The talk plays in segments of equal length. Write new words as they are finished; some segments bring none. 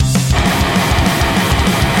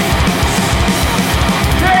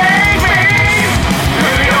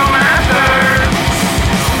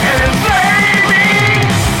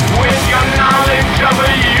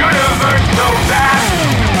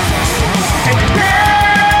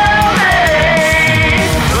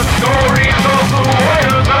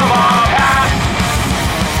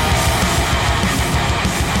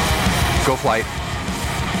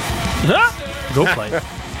Go play.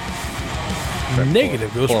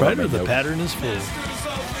 Negative Ghost Rider. The pattern is full. All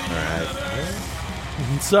right.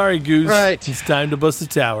 Sorry, Goose. Right. It's time to bust the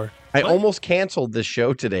tower. I almost canceled this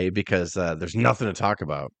show today because there's nothing to talk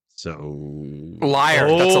about. So liar.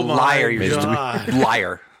 That's a liar. You're just a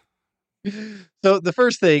liar. So the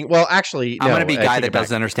first thing, well, actually, I'm going to be a guy that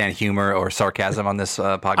doesn't understand humor or sarcasm on this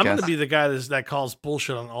podcast. I'm going to be the guy that calls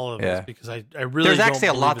bullshit on all of this because I really There's don't actually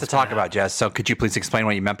a lot to talk happen. about, Jess. So could you please explain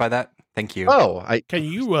what you meant by that? Thank you. Oh, can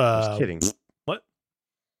you? Just kidding. What?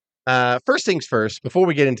 First things first. Before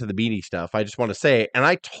we get into the meaty stuff, I just want to say, and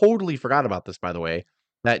I totally forgot about this, by the way,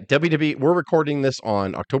 that WWE. We're recording this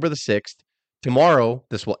on October the 6th. Tomorrow,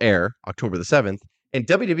 this will air October the 7th. And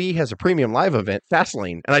WWE has a premium live event,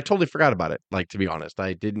 Fastlane, and I totally forgot about it. Like, to be honest,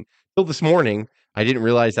 I didn't till this morning. I didn't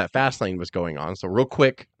realize that Fastlane was going on. So, real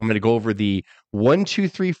quick, I'm going to go over the 1, 2,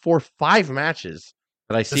 3, 4, 5 matches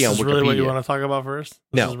that I see on Wikipedia. This is really what you want to talk about first?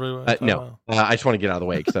 No, no. I just want to get out of the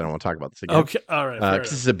way because I don't want to talk about this again. Okay, all right.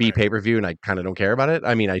 This is a B pay-per-view, and I kind of don't care about it.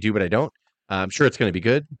 I mean, I do, but I don't. I'm sure it's going to be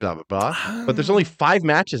good. Blah blah blah. But there's only 5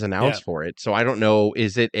 matches announced for it, so I don't know.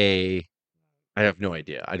 Is it a I have no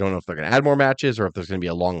idea. I don't know if they're going to add more matches or if there's going to be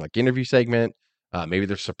a long interview segment. Maybe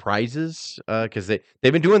there's surprises because they've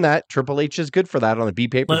been doing that. Triple H is good for that on the B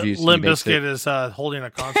pay-per-views. Limp Bizkit is holding a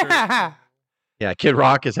concert. Yeah, Kid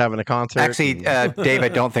Rock is having a concert. Actually, Dave, I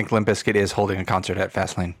don't think Limp Bizkit is holding a concert at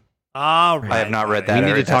Fastlane. All right. I have not read that.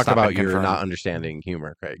 We need to talk about your not understanding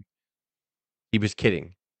humor, Craig. He was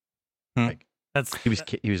kidding. He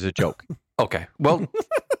was a joke. Okay. Well,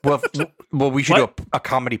 we should do a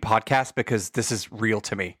comedy podcast because this is real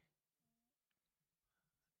to me.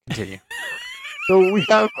 Continue. So we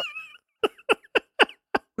have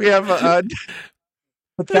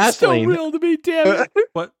That's so real to me, damn it.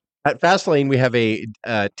 What? At Fastlane, we have a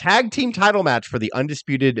tag team title match for the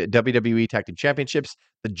undisputed WWE Tag Team Championships.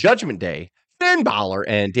 The Judgment Day, Finn Balor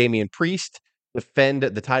and Damian Priest defend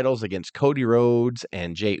the titles against Cody Rhodes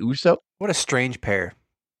and Jey Uso. What a strange pair.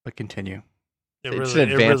 But continue. It's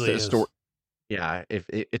an advanced story. Yeah, if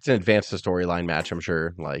it's an advanced storyline match, I'm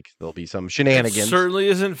sure. Like there'll be some shenanigans. It certainly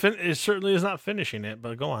isn't. It certainly is not finishing it.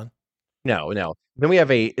 But go on. No. Then we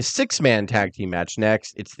have a 6-man tag team match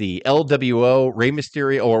next. It's the LWO, Rey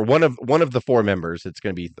Mysterio, or one of the 4 members. It's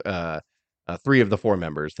going to be 3 of the 4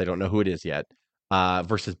 members. They don't know who it is yet.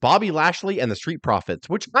 Versus Bobby Lashley and the Street Profits,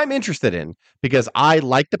 which I'm interested in because I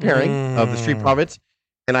like the pairing of the Street Profits,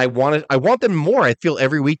 and I want them more. I feel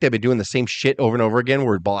every week they've been doing the same shit over and over again.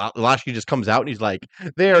 Where Lashley just comes out and he's like,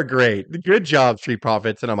 "They are great, good job, Street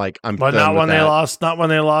Profits," and I'm like, But not when they lost. Not when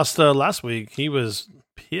they lost last week. He was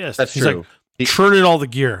pissed. That's He's true. Like, turning all the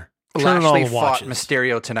gear. Lashley fought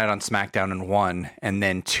Mysterio tonight on SmackDown and won, and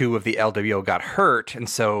then 2 of the LWO got hurt, and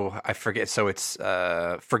so I forget. So it's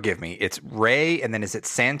forgive me, it's Ray, and then is it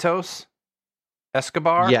Santos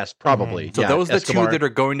Escobar? Yes, probably. So those are the Escobar. 2 that are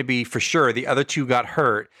going to be for sure. The other 2 got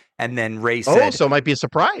hurt, and then Ray said, so it might be a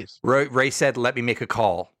surprise. Ray said, "Let me make a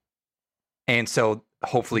call," and so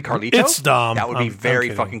hopefully Carlito. It's dumb. That would be very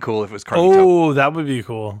fucking cool if it was Carlito. Oh, that would be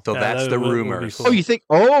cool. So that's the rumor. Cool. Oh, you think?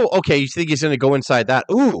 Oh, okay. You think he's going to go inside that?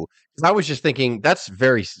 Ooh, because I was just thinking that's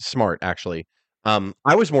very smart, actually.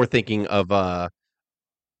 I was more thinking of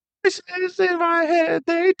 "Voices in my head,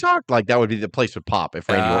 they talk" like that would be the place would pop if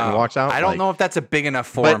Randy Orton walks out. I don't know if that's a big enough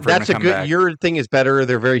forum but for him that's to a come good. back. Your thing is better.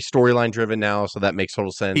 They're very storyline driven now, so that makes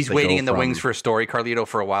total sense. He's They waiting go in the from- wings for a story, Carlito,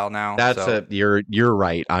 for a while now. That's so. You're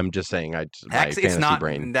right. I'm just saying. My Actually, it's fantasy not.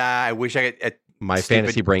 brain. I wish I could. My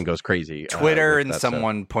fantasy brain goes crazy. Twitter with and that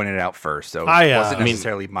someone pointed it out first, so it I wasn't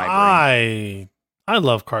necessarily my brain. I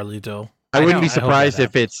love Carlito. I wouldn't be I surprised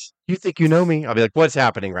if it's "You think you know me?" I'll be like, "What's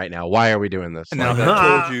happening right now? Why are we doing this?" And then I'll be like,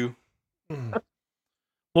 "I told you."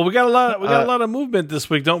 Well, we got a lot of movement this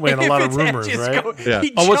week, don't we? And a lot of rumors, right?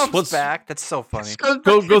 He jumps back. That's so funny. Go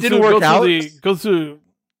through.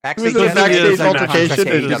 Actually, the backstage altercation. It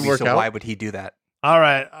didn't AEW, work so out. why would he do that? All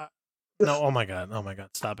right. No. Oh my god.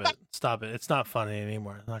 Stop it. It's not funny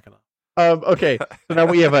anymore. It's not gonna. Okay. So now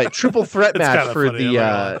we have a triple threat It's match kinda for funny,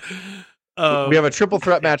 the. We have a triple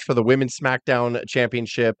threat match for the Women's SmackDown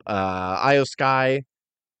Championship. Io Sky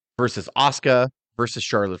versus Asuka versus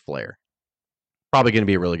Charlotte Flair. Probably going to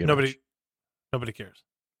be a really good match. Nobody cares.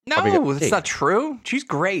 No, that's not true. She's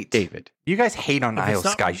great. David. You guys hate on Io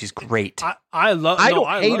Sky. She's great. I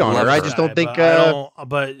don't hate on her. I just don't think.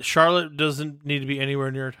 But Charlotte doesn't need to be anywhere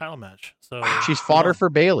near a title match. So she's fodder for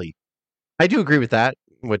Bailey. I do agree with that.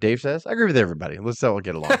 What Dave says. I agree with everybody. Let's all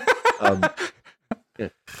get along.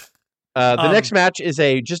 The next match is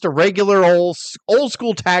just a regular old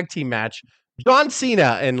school tag team match. John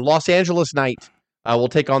Cena and Los Angeles Knight will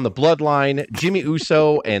take on the Bloodline. Jimmy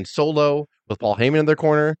Uso and Solo with Paul Heyman in their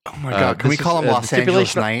corner. Oh my God. Can we call him Los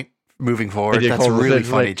Angeles Night moving forward? That's really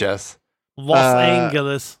funny, Jess. Los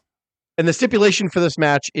Angeles. And the stipulation for this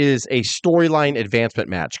match is a storyline advancement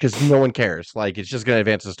match because no one cares. Like, it's just going to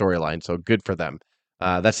advance the storyline. So good for them.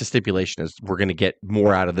 That's the stipulation, is we're going to get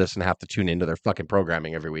more out of this and have to tune into their fucking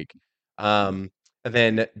programming every week. And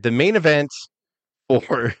then the main event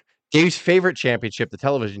for Dave's favorite championship, the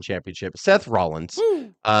television championship, Seth Rollins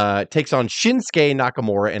takes on Shinsuke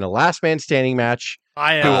Nakamura in a last man standing match. Who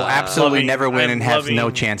will absolutely never win and has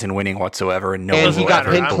no chance in winning whatsoever. And he got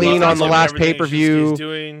pinned clean on the last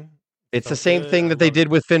pay-per-view. It's the same thing that they did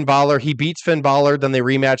with Finn Balor. He beats Finn Balor, then they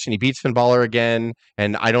rematch, and he beats Finn Balor again.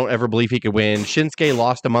 And I don't ever believe he could win. Shinsuke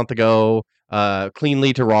lost a month ago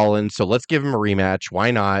cleanly to Rollins, so let's give him a rematch.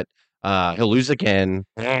 Why not? He'll lose again,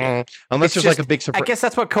 unless there's like a big surprise. I guess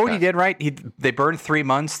that's what Cody did, right? They burned 3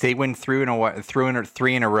 months. They win three in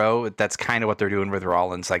a row. That's kind of what they're doing with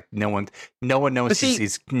Rollins. Like no one knows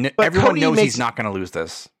everyone knows he's not going to lose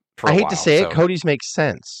this. I hate to say it, Cody's makes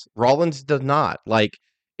sense. Rollins does not. Like,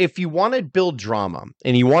 if you want to build drama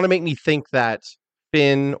and you want to make me think that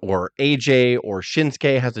Finn or AJ or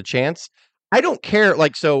Shinsuke has a chance, I don't care.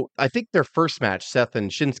 Like, so I think their first match, Seth and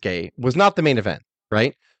Shinsuke, was not the main event,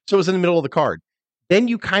 right? So it was in the middle of the card. Then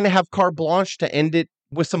you kind of have carte blanche to end it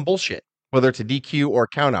with some bullshit, whether it's a DQ or a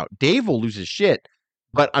count out. Dave will lose his shit,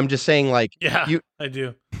 but I'm just saying, like, I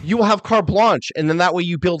do. You will have carte blanche, and then that way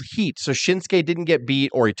you build heat. So Shinsuke didn't get beat,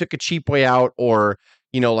 or he took a cheap way out, or,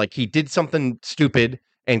 like he did something stupid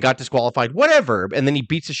and got disqualified, whatever. And then he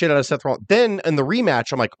beats the shit out of Seth Rollins. Then in the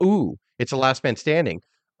rematch, I'm like, ooh, it's a last man standing.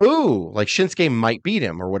 Ooh, like Shinsuke might beat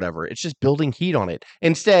him or whatever. It's just building heat on it.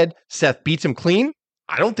 Instead, Seth beats him clean.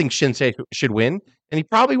 I don't think Shinsuke should win, and he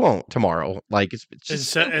probably won't tomorrow. Like, it's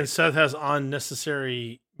just and Seth has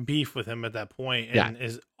unnecessary beef with him at that point, and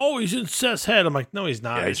he's in Seth's head. I'm like, no, he's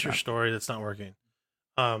not. It's your story that's not working.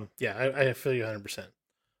 I feel you 100%.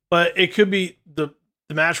 But it could be the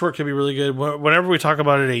match work could be really good. Whenever we talk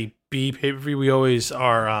about it, a B pay-per-view, we always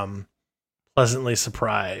are pleasantly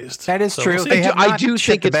surprised. That is true. I do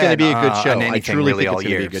think it's going to be a good show. I truly think it's going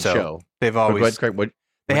to be a good show. They've always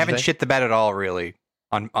they haven't shit the bed at all, really.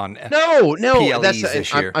 On no, PLEs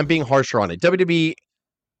this year. I'm being harsher on it. WWE,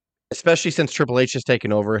 especially since Triple H has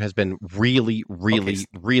taken over, has been really, really,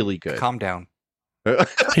 really good. Calm down.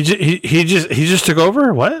 he just took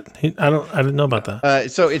over. What? I didn't know about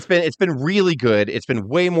that. So it's been really good. It's been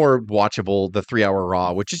way more watchable. The 3-hour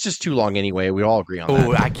Raw, which is just too long anyway. We all agree on that.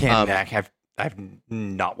 Oh, I can't. I've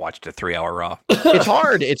not watched a 3-hour Raw. It's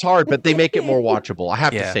hard, but they make it more watchable. I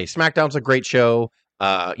have to say, SmackDown's a great show.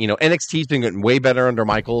 NXT's been getting way better under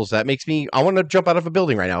Michaels. That makes me, I want to jump out of a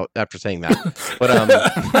building right now after saying that. But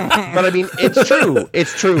I mean, it's true.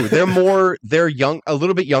 It's true. They're young, a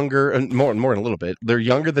little bit younger, and more than a little bit. They're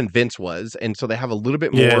younger than Vince was, and so they have a little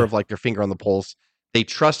bit more of like their finger on the pulse. They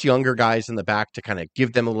trust younger guys in the back to kind of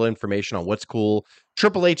give them a little information on what's cool.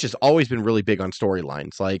 Triple H has always been really big on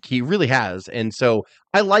storylines. Like, he really has. And so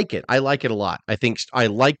I like it. I like it a lot. I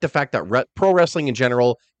like the fact that pro wrestling in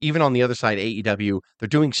general, even on the other side, AEW, they're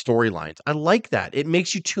doing storylines. I like that. It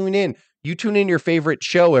makes you tune in. You tune in your favorite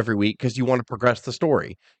show every week because you want to progress the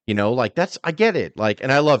story. Like, I get it. Like,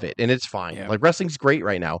 and I love it. And it's fine. Yeah. Like, wrestling's great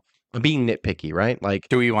right now. I'm being nitpicky, right? Like,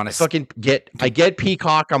 do we want to I get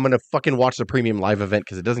Peacock. I'm going to fucking watch the premium live event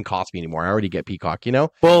because it doesn't cost me anymore. I already get Peacock,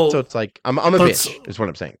 Well, so it's like, I'm a bitch is what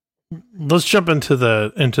I'm saying. Let's jump into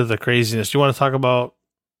the craziness. Do you want to talk about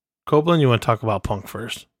Copeland? You want to talk about Punk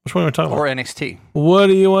first? Which one are we talking about? Or NXT? What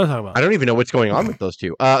do you want to talk about? I don't even know what's going on with those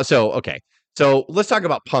two. So let's talk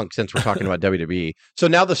about Punk since we're talking about WWE. So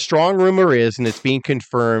now the strong rumor is, and it's being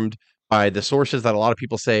confirmed by the sources that a lot of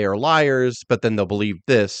people say are liars, but then they'll believe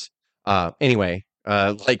this.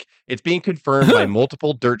 Like, it's being confirmed by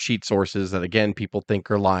multiple dirt sheet sources that, again, people think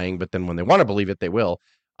are lying, but then when they want to believe it, they will.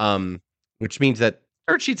 Which means that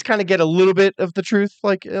dirt sheets kind of get a little bit of the truth,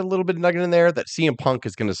 like a little bit of nugget in there, that CM Punk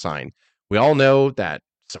is going to sign. We all know that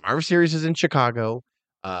Survivor Series is in Chicago.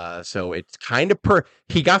 So it's kind of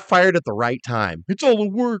he got fired at the right time. It's all the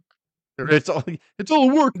work. It's all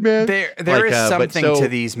the work, man. There is something to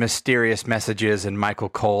these mysterious messages and Michael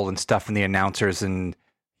Cole and stuff in the announcers, and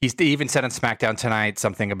he even said on SmackDown tonight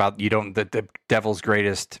something about the devil's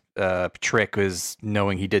greatest trick was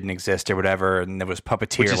knowing he didn't exist or whatever, and there was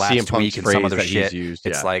puppeteer last week and some other shit.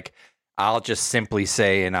 It's like, I'll just simply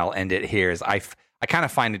say, and I'll end it here, is I kind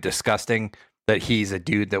of find it disgusting that he's a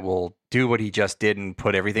dude that will do what he just did and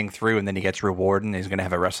put everything through, and then he gets rewarded and he's going to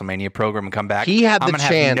have a WrestleMania program and come back. He had the chance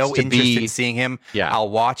have no interest in seeing him. Yeah. I'll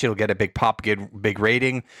watch. It'll get a big pop, big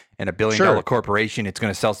rating, and $1 billion corporation. It's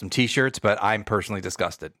going to sell some T-shirts, but I'm personally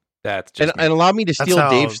disgusted. That's just and allow me to steal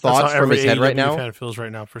Dave's thoughts from his head right now. Fan feels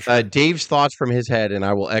right now for sure. Dave's thoughts from his head, and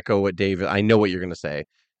I will echo what Dave. I know what you're going to say.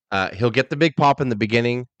 He'll get the big pop in the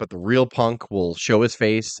beginning, but the real Punk will show his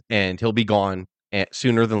face, and he'll be gone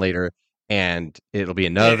sooner than later, and it'll be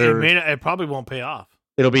another. It probably won't pay off.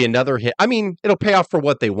 It'll be another hit. I mean, it'll pay off for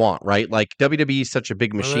what they want, right? Like WWE is such a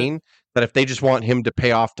big machine that if they just want him to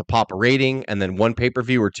pay off to pop a rating and then one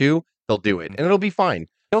pay-per-view or two, they'll do it, and it'll be fine.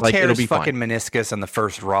 He'll tear his fucking meniscus on the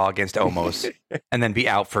first Raw against Omos and then be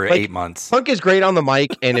out for 8 months. Punk is great on the mic,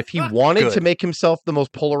 and if he wanted to make himself the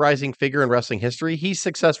most polarizing figure in wrestling history, he's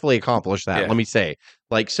successfully accomplished that, let me say.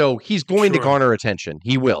 So he's going to garner attention.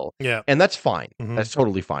 He will. Yeah. And that's fine. Mm-hmm. That's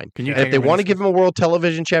totally fine. And if they want to give him a World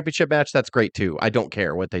Television Championship match, that's great too. I don't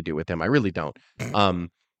care what they do with him. I really don't.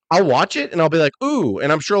 I'll watch it and I'll be like, ooh,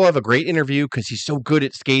 and I'm sure I'll have a great interview because he's so good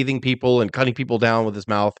at scathing people and cutting people down with his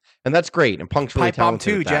mouth, and that's great. And Punk's really talented.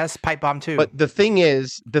 Pipe bomb too, Jess. Pipe bomb too. But the thing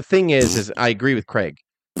is, I agree with Craig.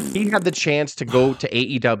 He had the chance to go to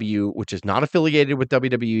AEW, which is not affiliated with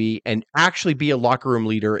WWE, and actually be a locker room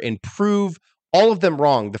leader and prove all of them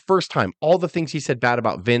wrong the first time. All the things he said bad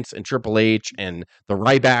about Vince and Triple H and the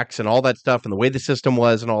Rybacks and all that stuff and the way the system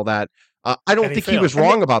was and all that. I don't think he was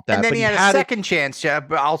wrong about that. And then he had a second chance.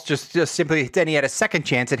 I'll just simply. Then he had a second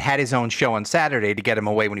chance and had his own show on Saturday to get him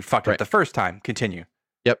away when he fucked up the first time. Continue.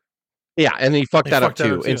 Yep. Yeah, and then he fucked that up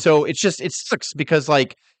too. And so it sucks because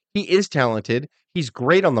like he is talented. He's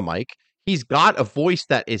great on the mic. He's got a voice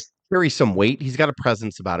that carries some weight. He's got a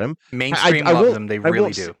presence about him. Mainstream loves him. They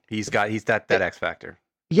really do. He's that X factor.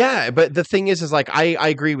 Yeah, but the thing is like I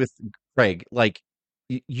agree with Craig. Like.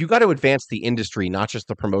 You got to advance the industry, not just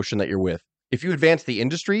the promotion that you're with. If you advance the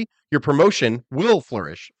industry, your promotion will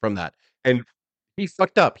flourish from that. And he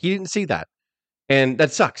fucked up. He didn't see that. And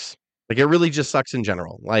that sucks. Like, it really just sucks in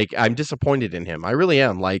general. Like, I'm disappointed in him. I really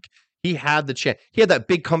am. Like, he had the chance. He had that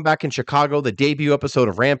big comeback in Chicago, the debut episode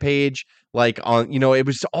of Rampage. Like, it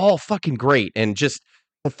was all fucking great. And just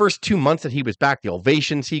the first 2 months that he was back, the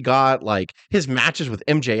ovations he got, like his matches with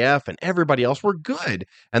MJF and everybody else were good.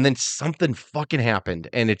 And then something fucking happened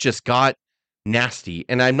and it just got nasty.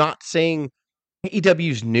 And I'm not saying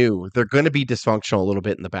AEW's new. They're going to be dysfunctional a little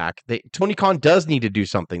bit in the back. Tony Khan does need to do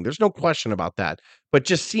something. There's no question about that. But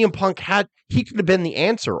just CM Punk he could have been the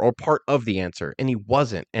answer or part of the answer, and he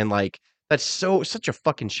wasn't. And like, that's such a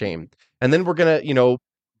fucking shame. And then we're going to,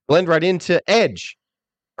 blend right into Edge.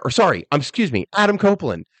 Adam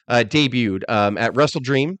Copeland debuted at Wrestle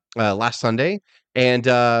Dream last Sunday. And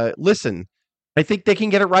listen, I think they can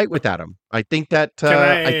get it right with Adam. I think that.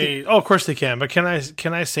 Of course they can. But can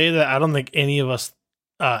I say that I don't think any of us,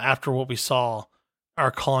 after what we saw,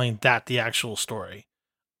 are calling that the actual story.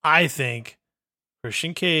 I think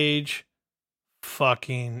Christian Cage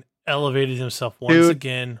fucking elevated himself once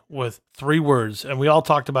again with 3 words, and we all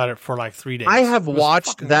talked about it for like 3 days. I have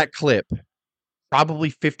watched that clip probably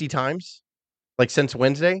 50 times, like since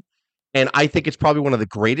Wednesday. And I think it's probably one of the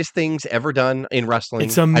greatest things ever done in wrestling.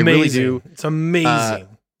 It's amazing. I really do. It's amazing.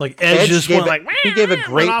 Like Edge just went like, he gave a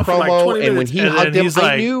great promo, like and when he hugged him,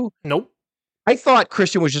 I knew. Nope. I thought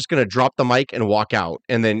Christian was just going to drop the mic and walk out,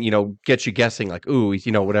 and then get you guessing like, ooh,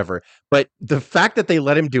 whatever. But the fact that they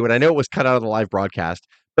let him do it, I know it was cut out of the live broadcast,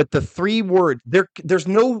 but the 3 words, there's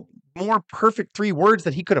no more perfect 3 words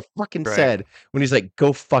that he could have fucking said when he's like,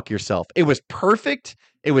 go fuck yourself. It was perfect.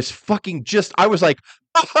 It was fucking I was like,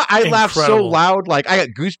 I laughed so loud. Like, I got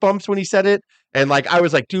goosebumps when he said it. And like, I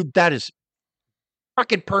was like, dude, that is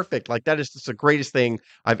fucking perfect. Like, that is just the greatest thing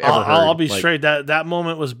I've ever heard. I'll be straight. That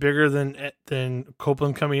moment was bigger than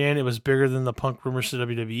Copeland coming in. It was bigger than the Punk rumors to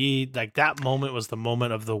WWE. Like, that moment was the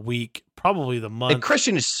moment of the week, probably the month. And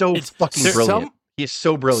Christian is fucking brilliant. He is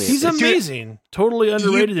so brilliant. He's amazing. Totally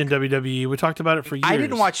underrated in WWE. We talked about it for years. I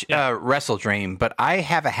didn't watch Wrestle Dream, but I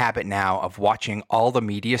have a habit now of watching all the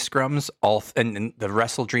media scrums. And the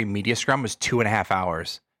Wrestle Dream media scrum was 2.5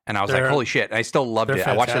 hours. And I was like, holy shit. And I still loved it.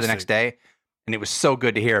 Fantastic. I watched it the next day. And it was so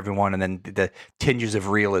good to hear everyone. And then the tinges of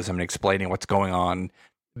realism and explaining what's going on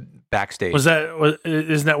backstage.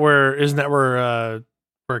 Isn't that where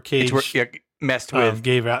Cage messed with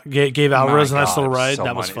gave Alvarez a nice little ride? So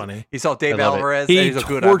that was funny. He saw Dave Alvarez. He's so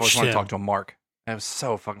good. I always want to talk to him, Mark. That was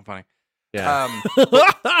so fucking funny. Yeah.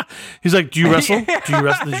 He's like, do you wrestle?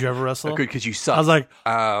 Did you ever wrestle? Good, because you suck. I was like,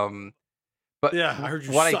 but yeah, I heard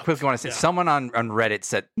you. What I quickly want to say, someone on Reddit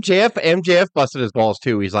said MJF busted his balls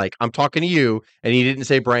too. He's like, I'm talking to you, and he didn't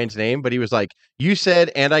say Brian's name, but he was like, you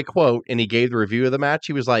said, and I quote, and he gave the review of the match.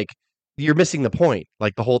 He was like, you're missing the point,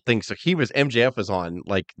 like the whole thing. So MJF was on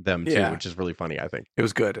like them too, which is really funny. I think it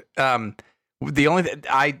was good. Someone on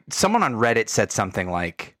Reddit said something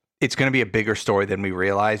like, it's going to be a bigger story than we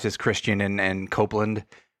realize. Is Christian and Copeland,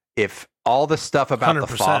 if all the stuff about 100%.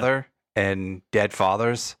 the father and dead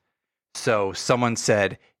fathers. So someone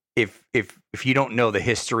said, if you don't know the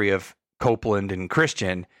history of Copeland and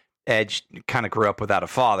Christian, Edge kind of grew up without a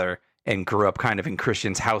father and grew up kind of in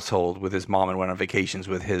Christian's household with his mom and went on vacations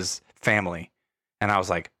with his family. And I was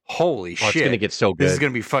like, holy shit. It's going to get so good. This is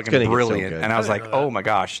going to be fucking brilliant. And I was like, oh my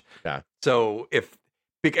gosh. Yeah. So it's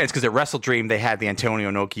because at Wrestle Dream, they had the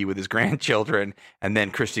Antonio Inoki with his grandchildren. And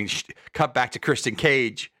then Christian cut back to Christian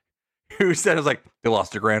Cage, who said, it was like, they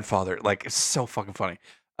lost their grandfather. Like, it's so fucking funny.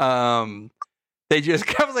 They just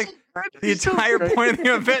kind of like the entire point of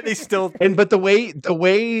the event, they still. But the way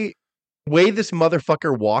this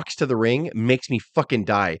motherfucker walks to the ring makes me fucking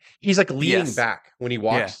die. He's like leaning back when he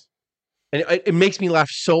walks. Yeah. And it makes me laugh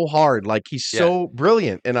so hard. Like, he's so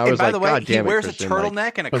brilliant. And I was like, God damn it, he wears Christian, a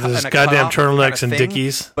turtleneck and a goddamn turtlenecks and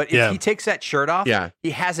dickies. But if he takes that shirt off,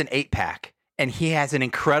 he has an 8-pack. And he has an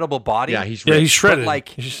incredible body. Yeah, he's shredded. But like,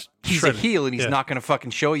 he's a heel, and he's not going to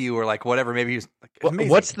fucking show you, or like whatever. Maybe he's like,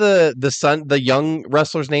 what's the young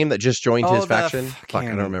wrestler's name that just joined his faction? Fuck, I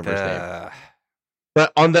don't remember his name.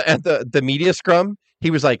 But on the media scrum,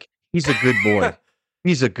 he was like, "He's a good boy.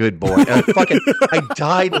 He's a good boy." And I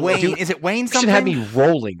died. Wayne, dude, is it Wayne something? Should have me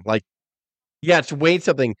rolling. Like, yeah, it's Wayne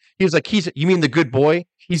something. He was like, you mean the good boy?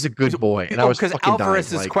 He's a good boy. And I was fucking dying. Because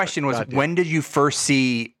Alvarez's question was, when did you first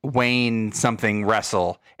see Wayne something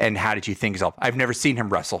wrestle, and how did you think so? I've never seen him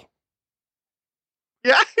wrestle.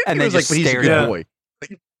 Yeah, and then was like, but he's a good boy.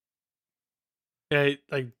 Yeah,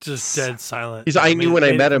 like just dead silent. He's. I knew when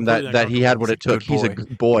I met him that he had what it took. He's a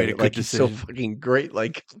good boy. Like, he's so fucking great.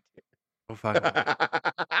 Like, I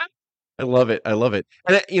love it. I love it.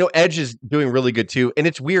 And Edge is doing really good too. And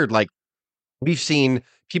it's weird. Like, we've seen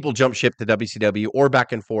people jump ship to WCW or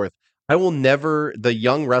back and forth. I will never, the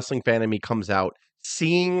young wrestling fan in me comes out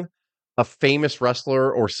seeing a famous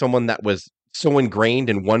wrestler or someone that was so ingrained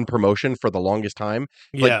in one promotion for the longest time.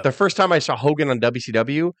 Yeah. Like, the first time I saw Hogan on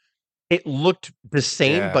WCW, it looked the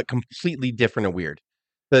same, but completely different and weird.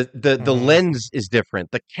 The lens is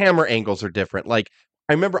different. The camera angles are different. Like,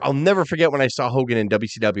 I remember, I'll never forget when I saw Hogan in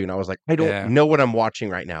WCW, and I was like, I don't know what I'm watching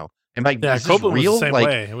right now. Am I, is this real? Was the same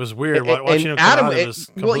way. It was weird watching him. Adam, even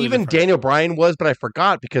different. Daniel Bryan was, but I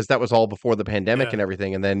forgot because that was all before the pandemic and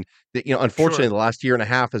everything. And then, unfortunately, the last year and a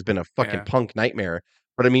half has been a fucking Punk nightmare.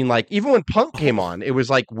 But I mean, like, even when Punk came on, it was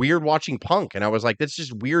like weird watching Punk, and I was like, that's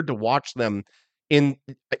just weird to watch them.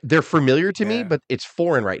 They're familiar to me, but it's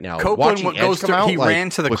foreign right now. Copeland he ran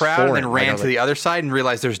to the crowd and then ran to the other side and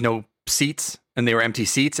realized there's no seats and they were empty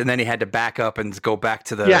seats, and then he had to back up and go back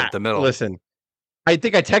to the middle. Listen. I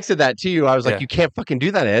think I texted that to you. I was like, you can't fucking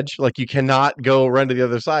do that, Edge. Like, you cannot go run to the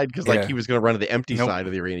other side because he was going to run to the empty side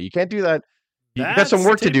of the arena. You can't do that. You got some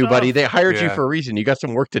work to do, buddy. They hired you for a reason. You got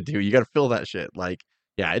some work to do. You got to fill that shit. Like,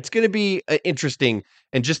 yeah, it's going to be interesting.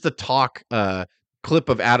 And just the talk clip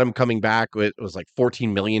of Adam coming back, it was like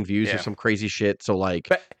 14 million views or some crazy shit. So, like,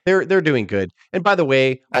 they're doing good. And by the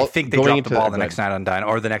way, I think they dropped the ball the next night on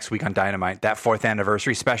Dynamite, or the next week on Dynamite. That 4th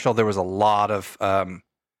anniversary special, there was a lot of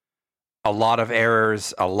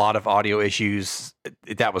errors, a lot of audio issues.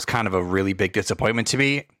 That was kind of a really big disappointment to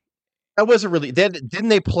me. That wasn't really. Didn't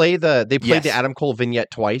they play the Adam Cole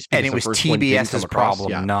vignette twice? And it was TBS's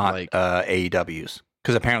problem, not AEW's.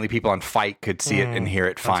 Because apparently people on Fight could see it and hear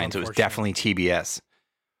it fine, so it was definitely TBS.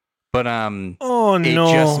 But it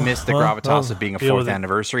just missed the gravitas of being a 4th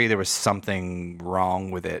anniversary. There was something wrong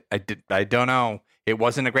with it. I don't know. It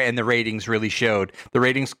wasn't a great, and the ratings really showed. The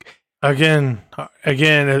ratings. Again,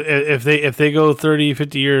 if they go 30,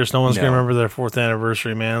 50 years, no one's gonna remember their 4th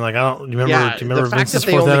anniversary, man. Like, I don't remember. Do you remember Vince's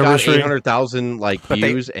 4th anniversary? 800,000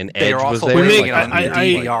 views, and Edge was there. We're making on the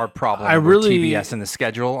DVR problem. TBS in the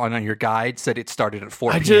schedule on your guide said it started at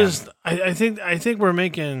 4 p.m. I think we're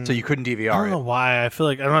making. So you couldn't DVR it. I don't know why. I feel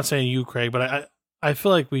like, I'm not saying you, Craig, but I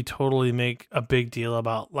feel like we totally make a big deal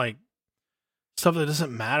about, like, stuff that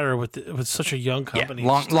doesn't matter with such a young company.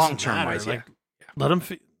 Long term wise, like, let them.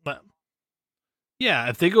 Yeah,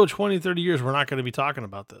 if they go 20, 30 years, we're not going to be talking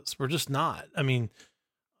about this. We're just not. I mean,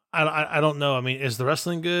 I don't know. I mean, is the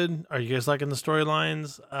wrestling good? Are you guys liking the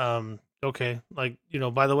storylines? Okay. Like,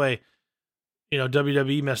 by the way,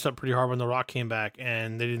 WWE messed up pretty hard when The Rock came back,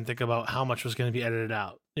 and they didn't think about how much was going to be edited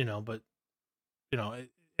out, but,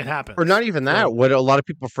 it happened. Or not even that. What a lot of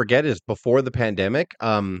people forget is before the pandemic,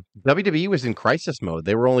 WWE was in crisis mode.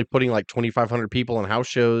 They were only putting like 2,500 people on house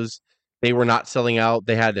shows. They were not selling out.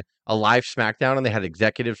 They had a live SmackDown, and they had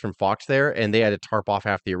executives from Fox there, and they had to tarp off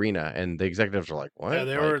half the arena. And the executives were like, "What?"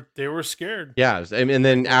 Yeah, they were scared. Yeah, and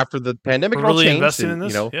then after the pandemic, it all really changed. Investing in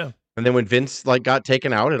this? And then when Vince got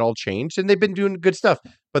taken out, it all changed, and they've been doing good stuff.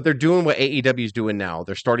 but they're doing what AEW is doing now.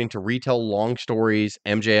 They're starting to retell long stories.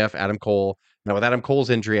 MJF, Adam Cole. Now with Adam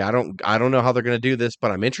Cole's injury, I don't know how they're going to do this,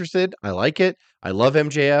 but I'm interested. I like it. I love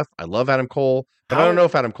MJF. I love Adam Cole, but I don't know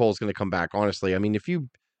if Adam Cole is going to come back. Honestly, I mean, if you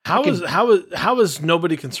how is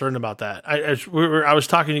nobody concerned about that? I was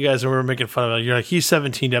talking to you guys and we were making fun of it. You're like, he's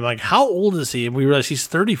 17. I'm like, how old is he? And we realized he's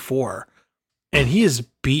 34, and he is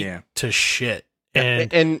beat to shit.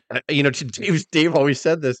 And you know, Dave always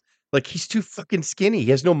said this. Like, he's too fucking skinny.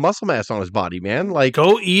 He has no muscle mass on his body, man. Like,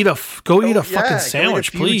 go eat a fucking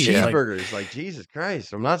sandwich, please. Cheeseburgers, like Jesus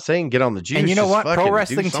Christ. I'm not saying get on the juice. And you know what? Pro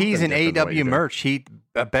Wrestling Tees and AEW merch. He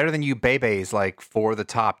better than you, Bebe's like for the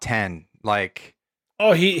top 10. Like,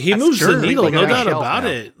 oh, he moves the needle, no doubt about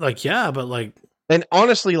it. Like, yeah, but like. And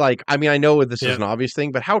honestly, like, I mean, I know this is an obvious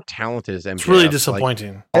thing, but how talented is MJF? It's really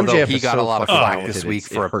disappointing. Like, although MJF he got a lot of flack talented. this week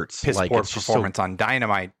for a piss poor performance on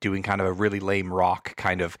Dynamite, doing kind of a really lame Rock,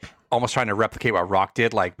 kind of almost trying to replicate what Rock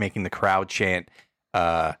did, like making the crowd chant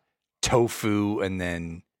tofu and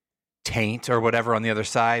then taint or whatever on the other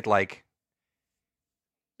side. Like,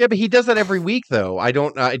 yeah, but he does that every week, though. I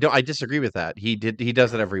disagree with that. He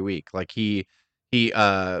does it every week. Like, he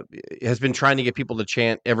has been trying to get people to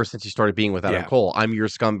chant ever since he started being with Adam Cole. I'm your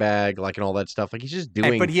scumbag, like, and all that stuff. Like, he's just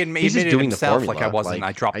doing. But he admitted it himself. Like, I wasn't.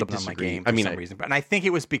 I dropped him on my game for some reason. And I think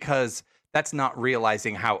it was because that's not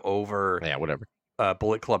realizing how over. Yeah, whatever.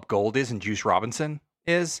 Bullet Club Gold is and Juice Robinson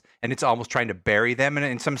is, and it's almost trying to bury them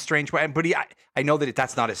in some strange way. But I know that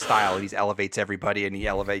that's not his style. He elevates everybody, and he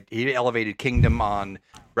elevated Kingdom on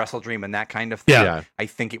Wrestle Dream and that kind of thing. Yeah. I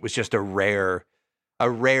think it was just a rare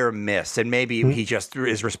miss, and maybe he just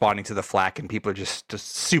is responding to the flack, and people are just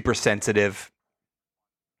super sensitive.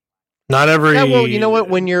 Not every. Yeah, well, you know what?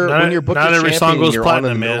 When you're booked not as every champion, song goes you're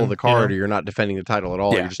platinum, on in the middle of the card, or you're not defending the title at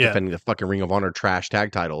all. You're just defending the fucking Ring of Honor trash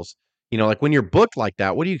tag titles. You know, like when you're booked like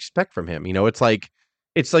that, what do you expect from him? You know, it's like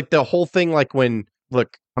the whole thing. Like when,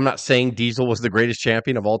 look, I'm not saying Diesel was the greatest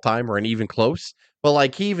champion of all time or even close, but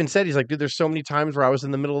like he even said, he's like, dude, there's so many times where I was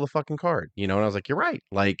in the middle of the fucking card, you know? And I was like, you're right.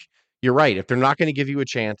 Like, you're right. If they're not going to give you a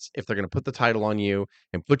chance, if they're going to put the title on you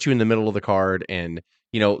and put you in the middle of the card, and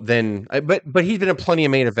you know, then, but he's been in plenty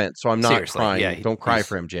of main events, so I'm not crying. Yeah, don't cry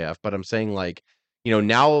for MJF, but I'm saying, like, you know,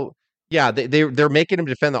 now. Yeah, they're making him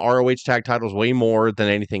defend the ROH tag titles way more than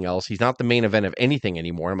anything else. He's not the main event of anything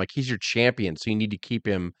anymore. I'm like, he's your champion, so you need to keep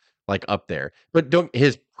him like up there. But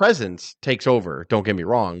his presence takes over. Don't get me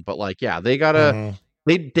wrong, but like, yeah, they gotta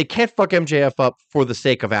they can't fuck MJF up for the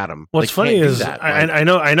sake of Adam. What's funny is I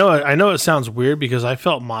know it sounds weird because I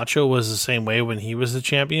felt Macho was the same way when he was the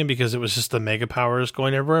champion because it was just the mega powers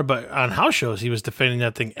going everywhere. But on house shows, he was defending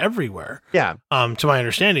that thing everywhere. Yeah. To my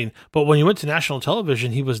understanding. But when he went to national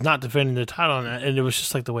television, he was not defending the title, and it was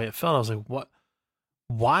just like the way it felt. I was like, what?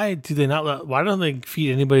 Why do they not? Why don't they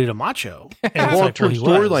feed anybody to Macho? And long-term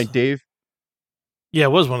storyline, Dave. Yeah,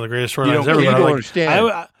 it was one of the greatest storylines ever. You don't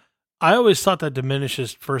understand. I always thought that diminished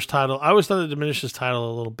his first title. I always thought that diminished his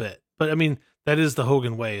title a little bit. But, I mean, that is the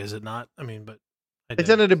Hogan way, is it not? I mean, but... It's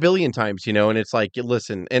done it a billion times, you know, and it's like,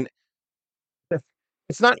 listen, and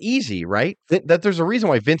it's not easy, right? That there's a reason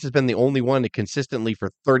why Vince has been the only one to consistently for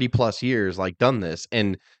 30-plus years, like, done this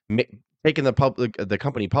and taken the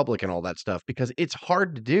company public and all that stuff, because it's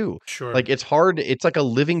hard to do. Sure. Like, it's hard. It's like a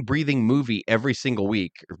living, breathing movie every single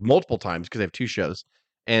week, multiple times, because I have 2 shows.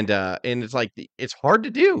 And it's like, it's hard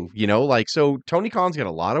to do, you know, like, so Tony Khan's got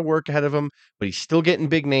a lot of work ahead of him, but he's still getting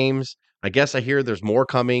big names. I guess I hear there's more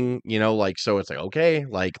coming, you know, like, so it's like, okay,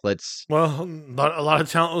 like, let's. Well, a lot of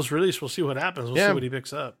talent was released. We'll see what happens. We'll see what he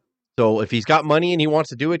picks up. So if he's got money and he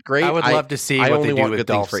wants to do it, great. I would love to see what they do with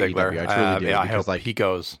Dolph Ziggler. I truly do. I hope like, he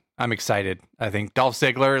goes. I'm excited. I think Dolph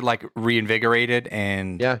Ziggler, like, reinvigorated,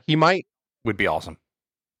 and yeah, he would be awesome.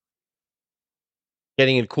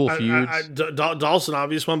 Getting in cool feuds. Dolph's an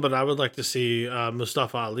obvious one, but I would like to see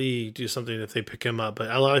Mustafa Ali do something if they pick him up. But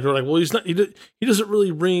a lot of people are like, well, he's not. He doesn't really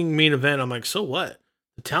ring main event. I'm like, so what?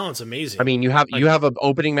 The talent's amazing. I mean, you have an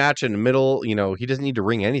opening match in the middle. You know, he doesn't need to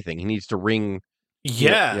ring anything. He needs to ring.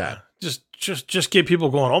 Yeah. Just get people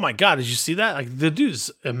going. Oh my god, did you see that? Like, the dude's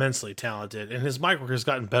immensely talented, and his mic work has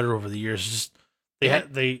gotten better over the years. Just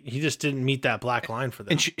he just didn't meet that black line for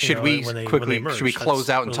them. And should we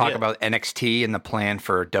close out and talk about NXT and the plan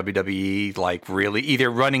for WWE? Like, really,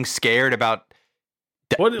 either running scared about.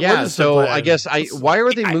 So I guess why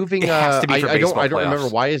are they moving? I don't remember.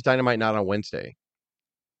 Why is Dynamite not on Wednesday?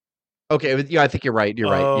 Okay, yeah, I think you're right.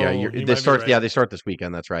 You're right. Yeah, they start. Right. Yeah, they start this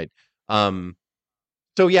weekend. That's right.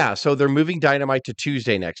 So they're moving Dynamite to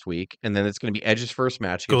Tuesday next week, and then it's going to be Edge's first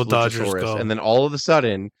match against Luchasaurus, and then all of a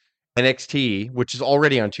sudden NXT, which is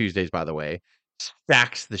already on Tuesdays, by the way,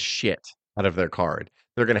 stacks the shit out of their card.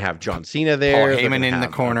 They're going to have John Cena there. Paul Heyman in the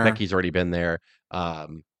corner. Becky's already been there.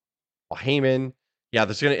 Paul Heyman. Yeah,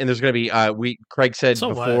 there's gonna be. Craig said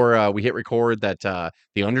before we hit record that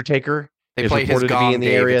the Undertaker is reported to be in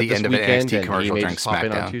the area at the end of an NXT commercial during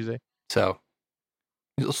SmackDown on Tuesday. So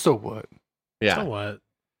what? Yeah. So what?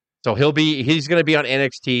 So he's going to be on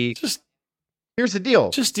NXT. Here's the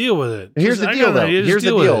deal. Just deal with it. Here's the deal, though. Here's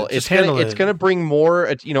the deal. It's going to bring more.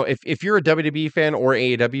 If you're a WWE fan or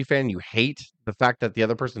AEW fan, you hate the fact that the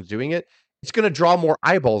other person's doing it. It's going to draw more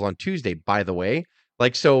eyeballs on Tuesday. By the way,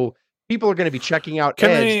 so people are going to be checking out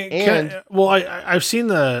Edge. I've seen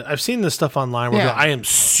the stuff online where I am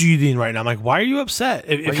seething right now. I'm like, why are you upset?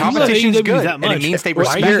 If competition's good, that much, and it means they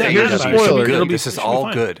respect that. Here's a spoiler. This is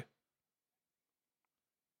all good.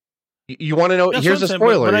 You want to know? Here's a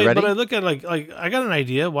spoiler. You ready? But I look at like I got an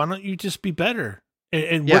idea. Why don't you just be better?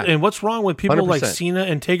 And what's wrong with people 100%. Like Cena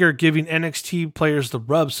and Taker giving NXT players the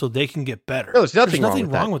rub so they can get better? No, there's nothing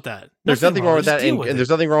wrong with that. There's nothing wrong with that, and there's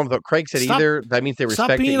nothing wrong with what Craig said either. That means they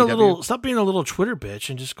respect AEW. Stop being a little Twitter bitch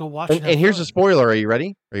and just go watch. And here's a spoiler. Are you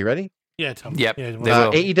ready? Yeah, tell me. Yep.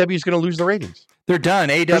 AEW is going to lose the ratings. They're done.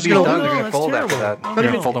 AEW is done. They're going to fold after that.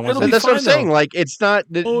 That's what I'm saying. Like, it's not.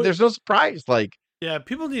 There's no surprise. Like. Yeah,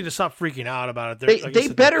 people need to stop freaking out about it. They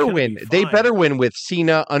better win. They better win with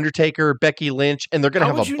Cena, Undertaker, Becky Lynch, and they're going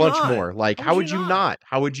to have a bunch more. Like, how would you not?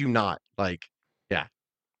 How would you not? Like, yeah.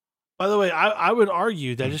 By the way, I would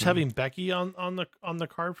argue that just having Becky on the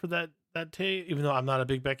card for that tape, even though I'm not a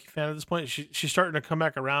big Becky fan at this point, she's starting to come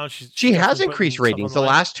back around. She has increased ratings. The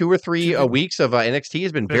last 2 or 3 weeks of NXT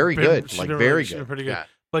has been very good. Like, very good. Pretty good. Yeah.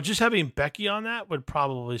 But just having Becky on that would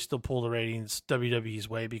probably still pull the ratings WWE's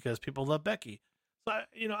way because people love Becky. So,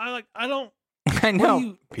 I know.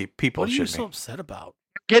 People should be. What are you so upset about?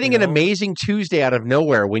 Getting an amazing Tuesday out of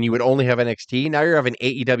nowhere when you would only have NXT. Now you're having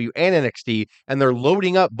AEW and NXT, and they're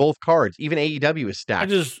loading up both cards. Even AEW is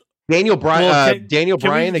stacked. Daniel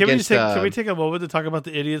Bryan against. Can we take a moment to talk about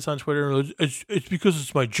the idiots on Twitter? It's because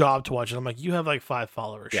it's my job to watch it. I'm like, you have like 5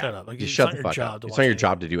 followers. Shut up. Like, it's not your job. It's not your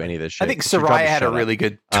job to do any of this shit. I think Saraya had a really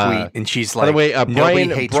good tweet, and she's like, by the way, nobody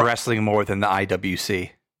hates wrestling more than the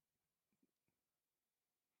IWC.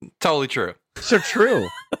 Totally true. So true.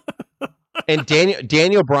 And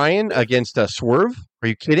Daniel Bryan against Swerve. Are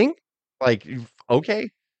you kidding? Like, okay.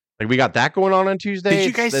 Like, we got that going on Tuesday. Did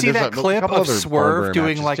you guys see that clip of Swerve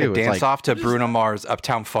doing like a dance off to Bruno Mars'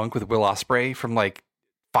 Uptown Funk with Will Ospreay from like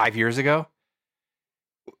 5 years ago?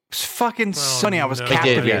 It was fucking sunny. I was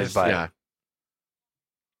captivated by it.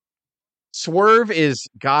 Swerve is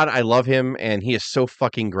God. I love him, and he is so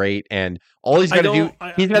fucking great. And all he's got to do,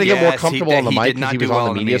 he's got to get more comfortable on the mic because he was on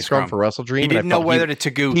the media scrum for Wrestle Dream. He didn't know whether to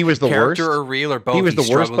go. He was the worst or real or both. He was the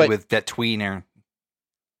worst with that tweener.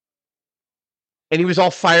 And he was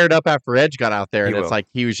all fired up after Edge got out there, and it's like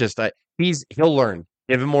he was just he'll learn.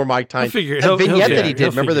 Give him more mic time. That vignette that he did.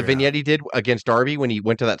 Remember the vignette he did against Darby when he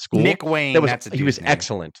went to that school? Nick Wayne. He was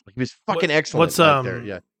excellent. He was fucking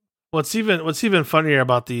excellent. What's even funnier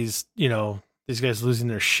about these guys losing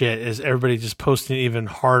their shit is everybody just posting even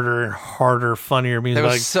harder and harder, funnier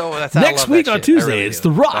memes. Like, next week on Tuesday, it's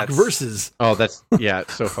The Rock versus. Oh, that's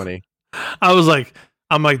so funny.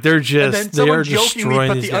 I'm like, they're just they are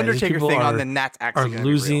destroying these guys. The Undertaker thing on, then that's actually are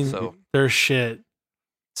losing their shit.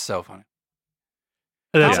 So funny.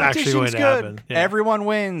 And that's actually going to happen. Yeah. Everyone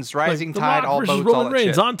wins. Rising tide, all boats, Roman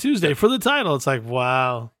Reigns on Tuesday for the title. It's like,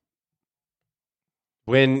 wow.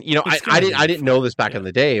 When I didn't know this back in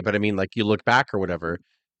the day, but I mean, like, you look back or whatever,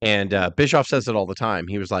 and Bischoff says it all the time.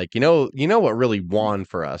 He was like, you know what really won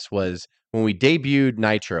for us was when we debuted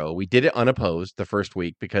Nitro. We did it unopposed the first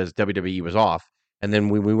week because WWE was off, and then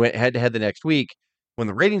when we went head to head the next week, when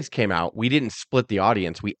the ratings came out, we didn't split the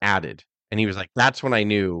audience. We added, and he was like, that's when I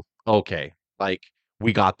knew, okay, like,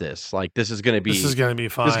 we got this. Like, this is going to be fun. This is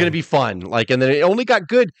going to be fun. Like, and then it only got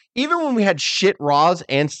good. Even when we had shit Raws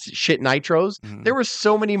and shit Nitros, there were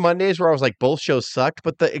so many Mondays where I was like, both shows sucked,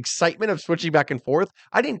 but the excitement of switching back and forth,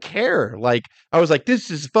 I didn't care. Like, I was like, this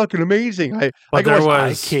is fucking amazing. I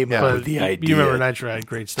came up with the idea. You remember Nitro had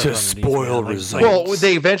great stuff to spoil results. Well,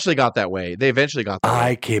 they eventually got that way.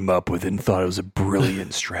 I came up with it and thought it was a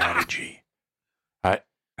brilliant strategy. I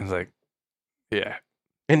was like, yeah.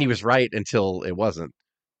 And he was right until it wasn't.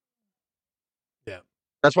 Yeah.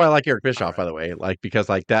 That's why I like Eric Bischoff, by the way. Like, because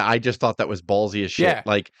like that, I just thought that was ballsy as shit. Yeah.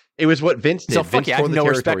 Like, it was what Vince did. So Vince I have no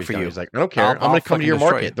respect for you. He's like, I don't care. I'm going to come to your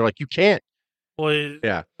market. They're like, you can't. Well,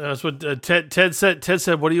 yeah. That's what Ted said. Ted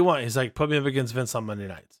said, what do you want? He's like, put me up against Vince on Monday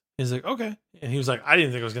nights. He's like, okay. And he was like, I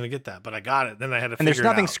didn't think I was going to get that, but I got it. Then I had to figure it out. And there's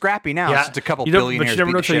nothing scrappy now. Yeah. It's just a couple billionaires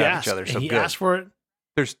beating the shit out of each other. So he asked for it.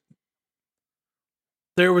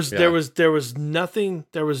 There was nothing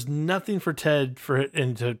for Ted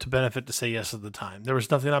to benefit to say yes at the time. There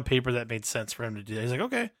was nothing on paper that made sense for him to do that. He's like,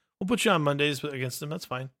 okay, we'll put you on Mondays against him. That's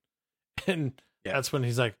fine. And that's when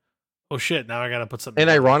he's like, oh shit, now I got to put something. And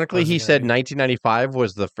ironically, he said 1995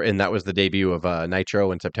 was and that was the debut of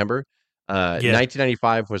Nitro in September.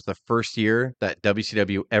 1995 was the first year that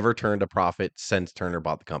WCW ever turned a profit since Turner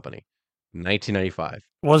bought the company. 1995.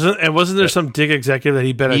 Wasn't there some dick executive that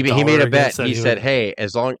he bet he made a bet. He said, "Hey,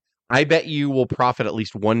 I bet you will profit at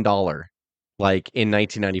least $1, like in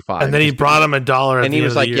 1995." And then he brought him $1, and he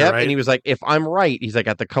was like, "Yep." Right? And he was like, "If I'm right," he's like,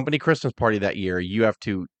 "at the company Christmas party that year, you have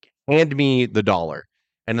to hand me the $1."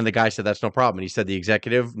 And then the guy said, "That's no problem." And he said the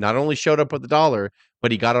executive not only showed up with the $1,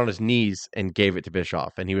 but he got on his knees and gave it to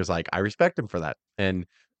Bischoff. And he was like, "I respect him for that." And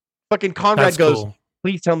fucking Conrad goes, cool.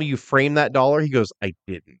 "Please tell me you framed that $1." He goes, "I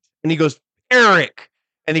didn't." And he goes, "Eric."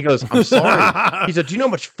 And he goes, "I'm sorry." He said, "Do you know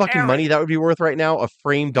how much fucking money that would be worth right now? A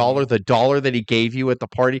framed $1, the $1 that he gave you at the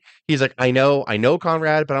party." He's like, I know,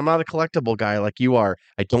 Conrad, but I'm not a collectible guy like you are.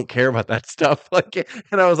 I don't care about that stuff." Like,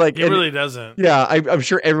 and I was like, he really doesn't. Yeah, I'm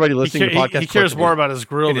sure everybody listening to the podcast, he cares more about his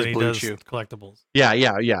grill than he does collectibles. Yeah.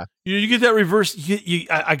 You get that reverse.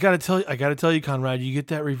 I gotta tell you, Conrad, you get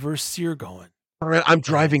that reverse sear going. All right, I'm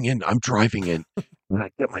driving in. When I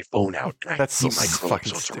get my phone out, that's so my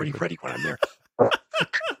fucking so it's already ready when I'm there.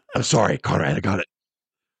 I'm sorry, Conrad. I got it.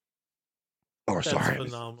 Oh, that's sorry.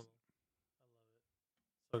 Phenomenal.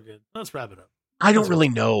 So good. Let's wrap it up. I don't really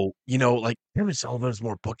know. Like Kevin Sullivan's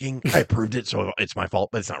more booking. I approved it, so it's my fault,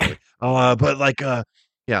 but it's not really. But like,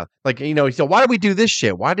 yeah, like he said, "Why did we do this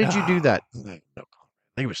shit? Why did you do that?" No,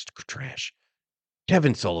 it was trash.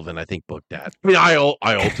 Kevin Sullivan, I think, booked that. I mean, I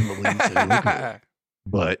ultimately say,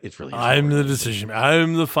 but it's really. I'm the decision.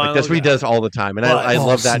 I'm the final. That's what he does all the time, and I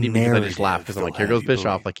love that. Even because I just laugh because I'm like, here goes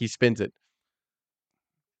Bischoff, like he spins it.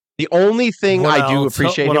 The only thing I do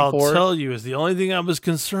appreciate him for, I'll tell you, is the only thing I was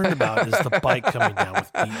concerned about is the bike coming down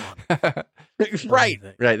with heat on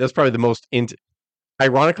it. Right. That's probably the most.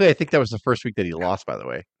 Ironically, I think that was the first week that he lost. By the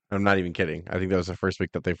way, I'm not even kidding. I think that was the first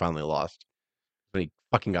week that they finally lost when he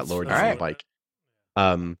fucking got lowered down the bike.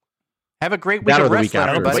 Have a great week of wrestling,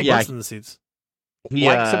 everybody. Yeah, in the seats.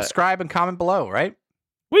 Like, subscribe, and comment below. Right?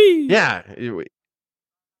 Whee! Yeah.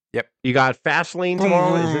 Yep. You got Fastlane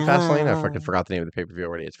tomorrow. Is it Fastlane? I fucking forgot the name of the pay-per-view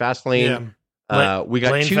already. It's Fastlane. Yeah. We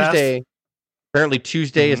got Tuesday. Fast? Apparently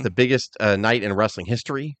Tuesday is the biggest night in wrestling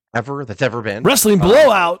history ever that's ever been. Wrestling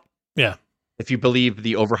blowout. Yeah. If you believe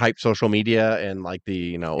the overhyped social media and like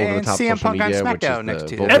the over the top CM social Punk media, on SmackDown next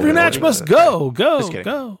Tuesday. Every match must go.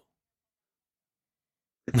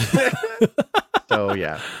 So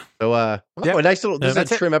yeah. So a nice little this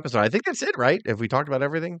is a trim episode. I think that's it, right? If we talked about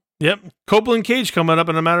everything. Yep. Copeland Cage coming up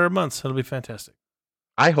in a matter of months. It'll be fantastic.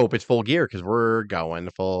 I hope it's Full Gear because we're going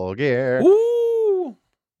full gear. Ooh.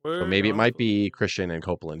 So maybe it might be Christian and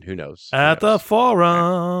Copeland. Who knows? At the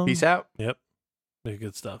forum. Peace out. Yep.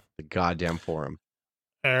 Good stuff. The goddamn forum.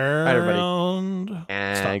 All right, everybody.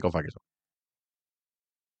 And go fuck yourself.